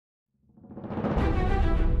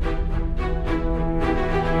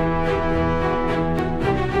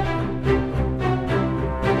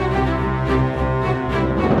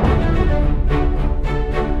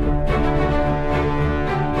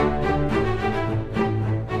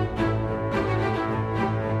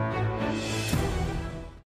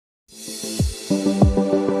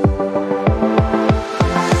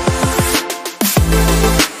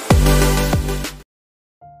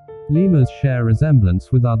Lemurs share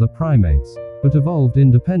resemblance with other primates, but evolved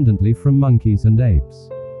independently from monkeys and apes.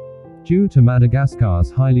 Due to Madagascar's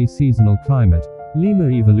highly seasonal climate, lemur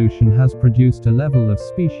evolution has produced a level of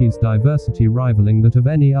species diversity rivaling that of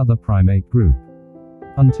any other primate group.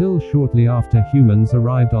 Until shortly after humans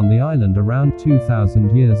arrived on the island around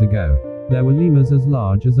 2,000 years ago, there were lemurs as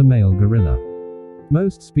large as a male gorilla.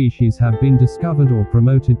 Most species have been discovered or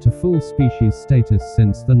promoted to full species status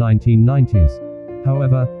since the 1990s.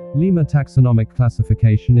 However, lemur taxonomic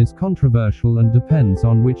classification is controversial and depends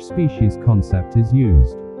on which species concept is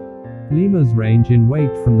used. Lemurs range in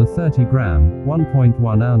weight from the 30 gram,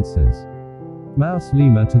 1.1 ounces. Mouse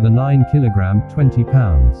lemur to the 9 kg, 20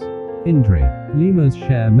 pounds. Injury. Lemurs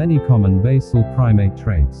share many common basal primate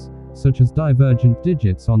traits, such as divergent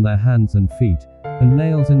digits on their hands and feet, and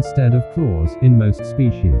nails instead of claws in most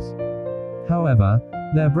species. However,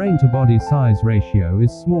 their brain-to-body size ratio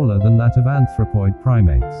is smaller than that of anthropoid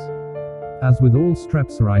primates. As with all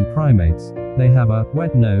strepsirrhine primates, they have a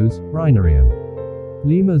wet nose, rhinarium.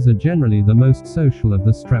 Lemurs are generally the most social of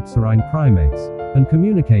the strepsirrhine primates, and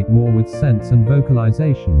communicate more with sense and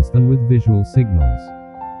vocalizations than with visual signals.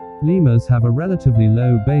 Lemurs have a relatively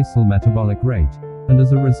low basal metabolic rate, and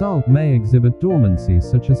as a result may exhibit dormancies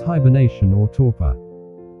such as hibernation or torpor.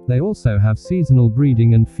 They also have seasonal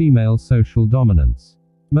breeding and female social dominance.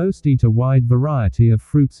 Most eat a wide variety of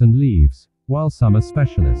fruits and leaves, while some are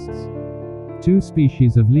specialists. Two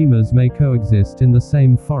species of lemurs may coexist in the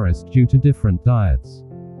same forest due to different diets.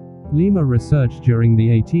 Lemur research during the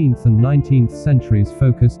 18th and 19th centuries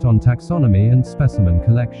focused on taxonomy and specimen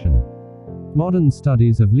collection. Modern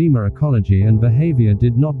studies of lemur ecology and behavior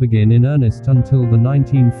did not begin in earnest until the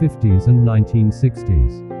 1950s and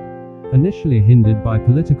 1960s. Initially hindered by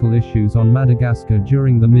political issues on Madagascar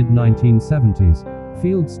during the mid-1970s,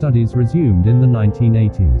 field studies resumed in the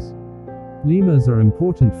 1980s. Lemurs are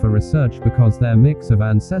important for research because their mix of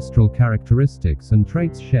ancestral characteristics and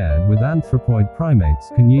traits shared with anthropoid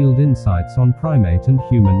primates can yield insights on primate and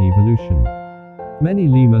human evolution. Many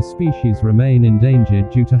lemur species remain endangered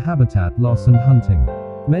due to habitat loss and hunting.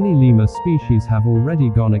 Many lemur species have already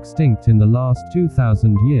gone extinct in the last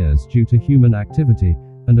 2,000 years due to human activity,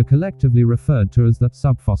 and are collectively referred to as the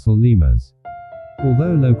subfossil lemurs.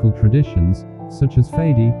 Although local traditions, such as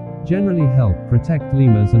Fadi, generally help protect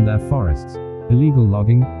lemurs and their forests, illegal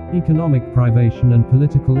logging, economic privation and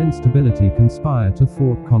political instability conspire to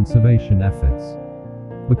thwart conservation efforts.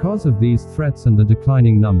 Because of these threats and the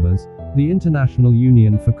declining numbers, the International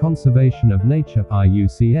Union for Conservation of Nature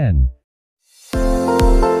 (IUCN)